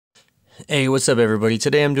Hey, what's up everybody?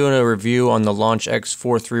 Today I'm doing a review on the Launch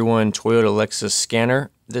X431 Toyota Lexus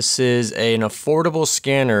scanner. This is an affordable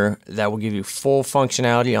scanner that will give you full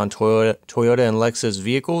functionality on Toyota and Lexus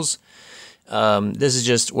vehicles. This is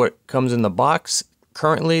just what comes in the box.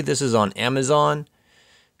 Currently, this is on Amazon.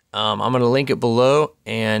 I'm going to link it below,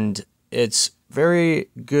 and it's very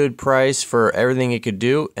good price for everything it could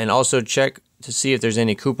do. And also check to see if there's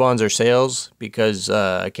any coupons or sales, because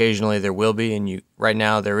occasionally there will be, and right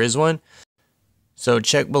now there is one. So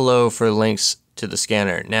check below for links to the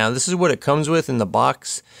scanner. Now this is what it comes with in the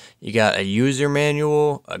box. You got a user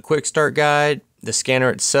manual, a quick start guide, the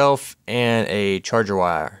scanner itself, and a charger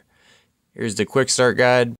wire. Here's the quick start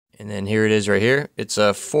guide, and then here it is right here. It's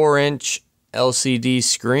a 4-inch LCD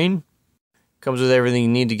screen. Comes with everything you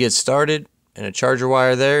need to get started, and a charger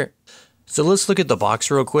wire there. So let's look at the box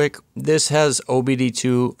real quick. This has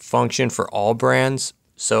OBD2 function for all brands.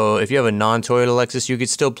 So if you have a non-Toyota Lexus, you could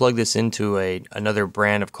still plug this into another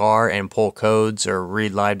brand of car and pull codes or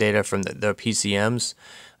read live data from the PCMs.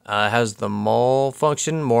 It has the mall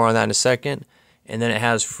function, more on that in a second. And then it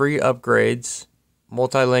has free upgrades,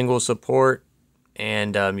 multilingual support,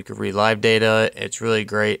 and you can read live data. It's really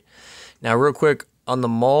great. Now real quick, on the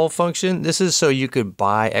mall function, this is so you could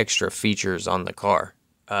buy extra features on the car.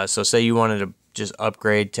 So say you wanted to just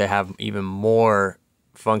upgrade to have even more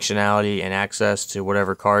functionality and access to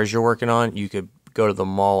whatever cars you're working on, you could go to the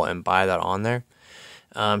mall and buy that on there.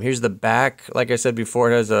 Here's the back. Like I said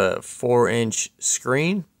before, it has a 4-inch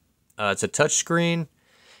screen. It's a touch screen,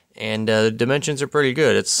 and the dimensions are pretty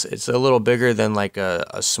good. It's a little bigger than like a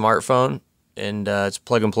smartphone, and it's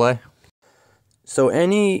plug and play. So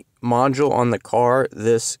any module on the car,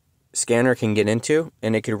 this scanner can get into,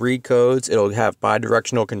 and it can read codes. It'll have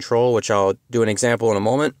bi-directional control, which I'll do an example in a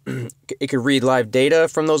moment. It could read live data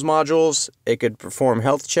from those modules. It could perform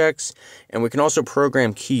health checks, and we can also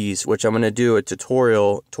program keys, which I'm going to do a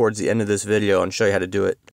tutorial towards the end of this video and show you how to do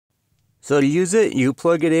it. So to use it, you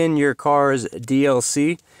plug it in your car's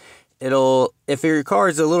DLC. If your car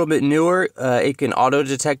is a little bit newer, it can auto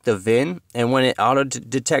detect the VIN, and when it auto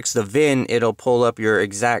detects the VIN, it'll pull up your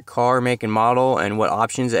exact car, make and model, and what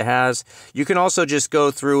options it has. You can also just go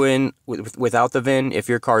through without the VIN. If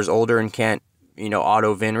your car is older and can't,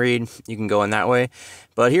 auto VIN read, you can go in that way.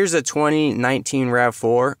 But here's a 2019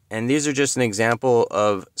 RAV4, and these are just an example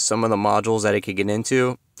of some of the modules that it could get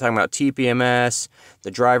into. Talking about TPMS, the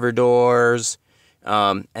driver doors,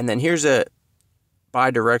 and then here's a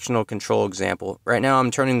bi-directional control example. Right now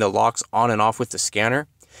I'm turning the locks on and off with the scanner.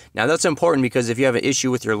 Now that's important because if you have an issue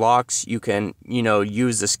with your locks, you can,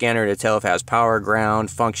 use the scanner to tell if it has power, ground,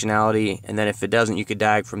 functionality, and then if it doesn't, you could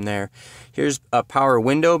diag from there. Here's a power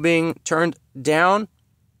window being turned down,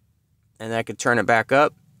 and I could turn it back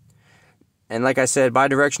up. And like I said,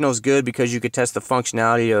 bi-directional is good because you could test the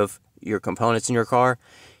functionality of your components in your car.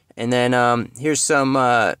 And then here's some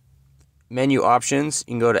menu options.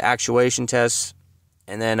 You can go to actuation tests.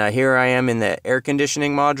 And then here I am in the air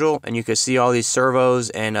conditioning module, and you can see all these servos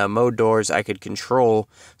and mode doors I could control.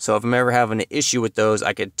 So if I'm ever having an issue with those,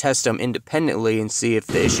 I could test them independently and see if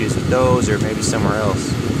the issue is with those or maybe somewhere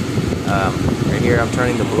else. Right here I'm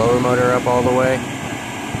turning the blower motor up all the way.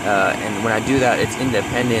 And when I do that, it's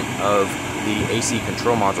independent of the AC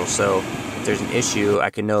control module. So if there's an issue, I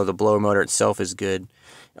can know the blower motor itself is good.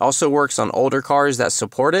 It also works on older cars that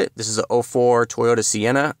support it. This is a 04 Toyota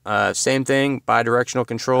Sienna. Same thing, bi-directional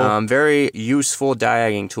control. Very useful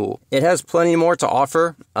diagging tool. It has plenty more to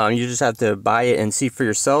offer. You just have to buy it and see for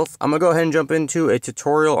yourself. I'm going to go ahead and jump into a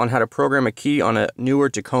tutorial on how to program a key on a newer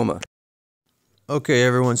Tacoma. Okay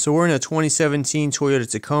everyone, so we're in a 2017 Toyota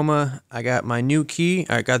Tacoma. I got my new key.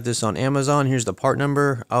 I got this on Amazon. Here's the part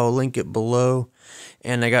number. I'll link it below.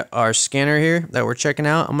 And I got our scanner here that we're checking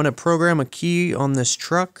out. I'm going to program a key on this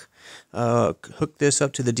truck. Hook this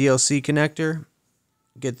up to the DLC connector.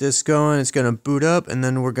 Get this going. It's going to boot up, and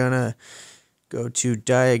then we're going to go to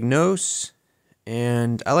diagnose.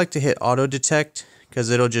 And I like to hit auto detect because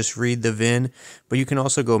it'll just read the VIN. But you can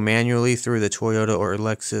also go manually through the Toyota or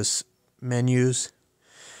Lexus menus.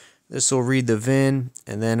 This will read the VIN,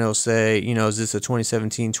 and then it'll say, is this a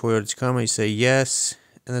 2017 Toyota Tacoma? You say yes,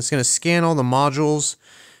 and it's going to scan all the modules.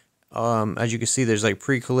 As you can see, there's like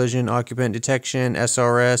pre-collision, occupant detection,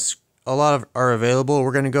 SRS. A lot are available.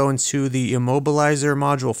 We're going to go into the immobilizer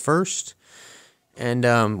module first. And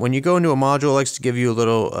when you go into a module, it likes to give you a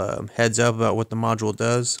little heads up about what the module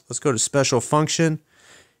does. Let's go to special function.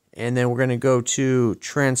 And then we're going to go to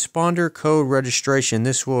transponder code registration.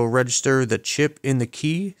 This will register the chip in the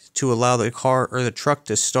key to allow the car or the truck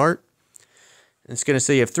to start. It's going to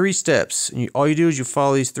say you have 3 steps. And all you do is you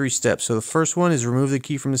follow these 3 steps. So the first one is remove the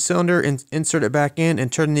key from the cylinder and insert it back in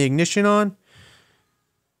and turn the ignition on.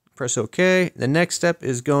 Press OK. The next step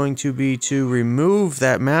is going to be to remove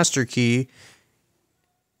that master key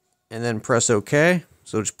and then press OK.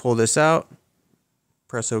 So just pull this out,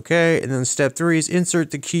 press OK, and then step 3 is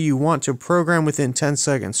insert the key you want to program within 10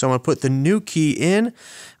 seconds. So I'm going to put the new key in.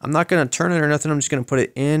 I'm not going to turn it or nothing. I'm just going to put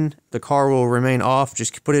it in. The car will remain off.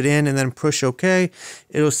 Just put it in and then push OK.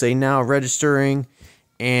 It'll say now registering.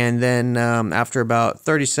 And then after about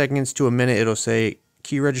 30 seconds to a minute, it'll say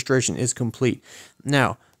key registration is complete.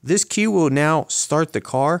 Now, this key will now start the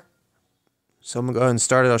car. So I'm going to go ahead and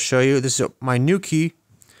start it. I'll show you. This is my new key.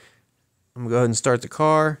 I'm going to go ahead and start the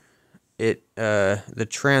car. The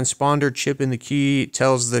transponder chip in the key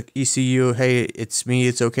tells the ECU, hey, it's me,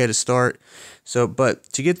 it's okay to start. So, but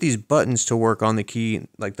to get these buttons to work on the key,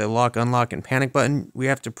 like the lock, unlock, and panic button, we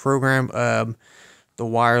have to program the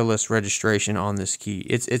wireless registration on this key.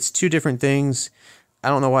 It's 2 different things. I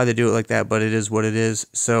don't know why they do it like that, but it is what it is.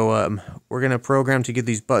 So we're going to program to get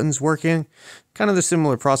these buttons working. Kind of the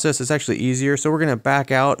similar process. It's actually easier. So we're going to back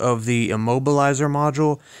out of the immobilizer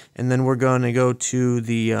module, and then we're going to go to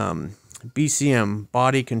the BCM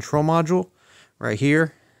body control module right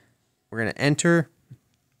here. We're going to enter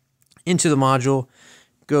into the module,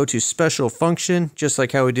 go to special function, just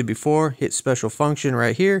like how we did before, hit special function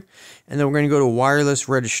right here, and then we're going to go to wireless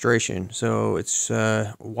registration. So it's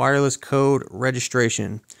wireless code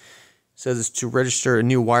registration. It says it's to register a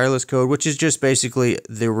new wireless code, which is just basically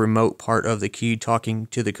the remote part of the key talking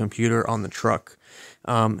to the computer on the truck.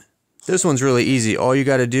 This one's really easy. All you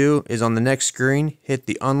got to do is on the next screen, hit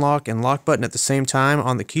the unlock and lock button at the same time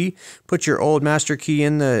on the key. Put your old master key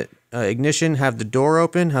in the ignition, have the door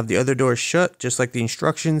open, have the other door shut, just like the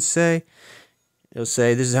instructions say. It'll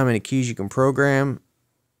say this is how many keys you can program.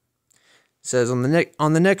 It says on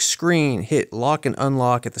the next screen, hit lock and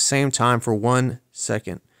unlock at the same time for 1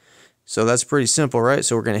 second. So that's pretty simple, right?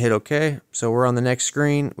 So we're going to hit OK. So we're on the next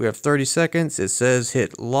screen. We have 30 seconds. It says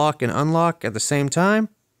hit lock and unlock at the same time.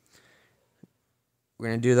 We're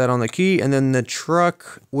going to do that on the key, and then the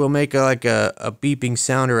truck will make a beeping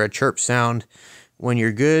sound or a chirp sound when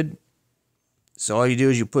you're good. So all you do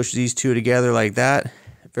is you push these 2 together like that.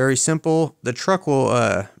 Very simple. The truck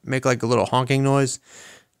will make like a little honking noise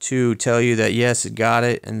to tell you that yes, it got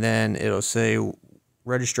it, and then it'll say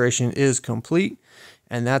registration is complete,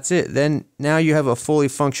 and that's it. Then now you have a fully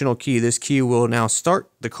functional key. This key will now start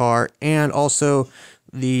the car, and also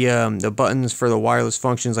the buttons for the wireless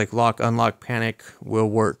functions like lock, unlock, panic will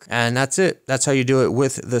work. And that's it. That's how you do it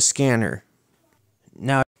with the scanner.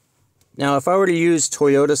 Now if I were to use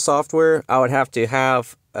Toyota software, I would have to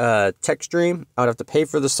have TechStream. I would have to pay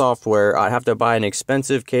for the software. I'd have to buy an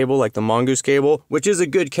expensive cable like the Mongoose cable, which is a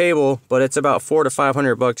good cable, but it's about $400 to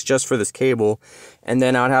 $500 just for this cable. And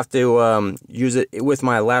then I'd have to use it with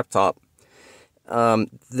my laptop.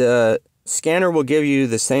 The scanner will give you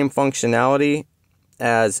the same functionality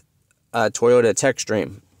as Toyota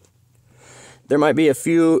TechStream. There might be a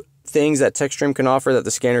few things that TechStream can offer that the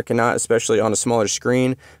scanner cannot, especially on a smaller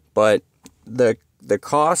screen, but the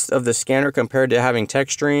cost of the scanner compared to having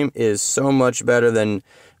TechStream is so much better than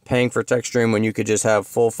paying for TechStream when you could just have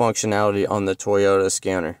full functionality on the Toyota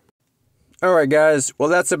scanner. Alright guys, well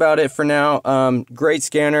that's about it for now. Great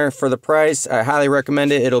scanner for the price. I highly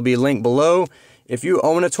recommend it. It'll be linked below. If you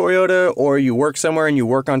own a Toyota or you work somewhere and you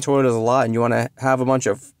work on Toyotas a lot and you want to have a bunch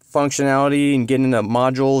of functionality and get into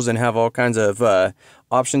modules and have all kinds of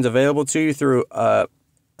options available to you through a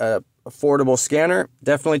affordable scanner,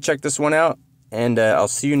 definitely check this one out, and I'll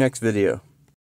see you next video.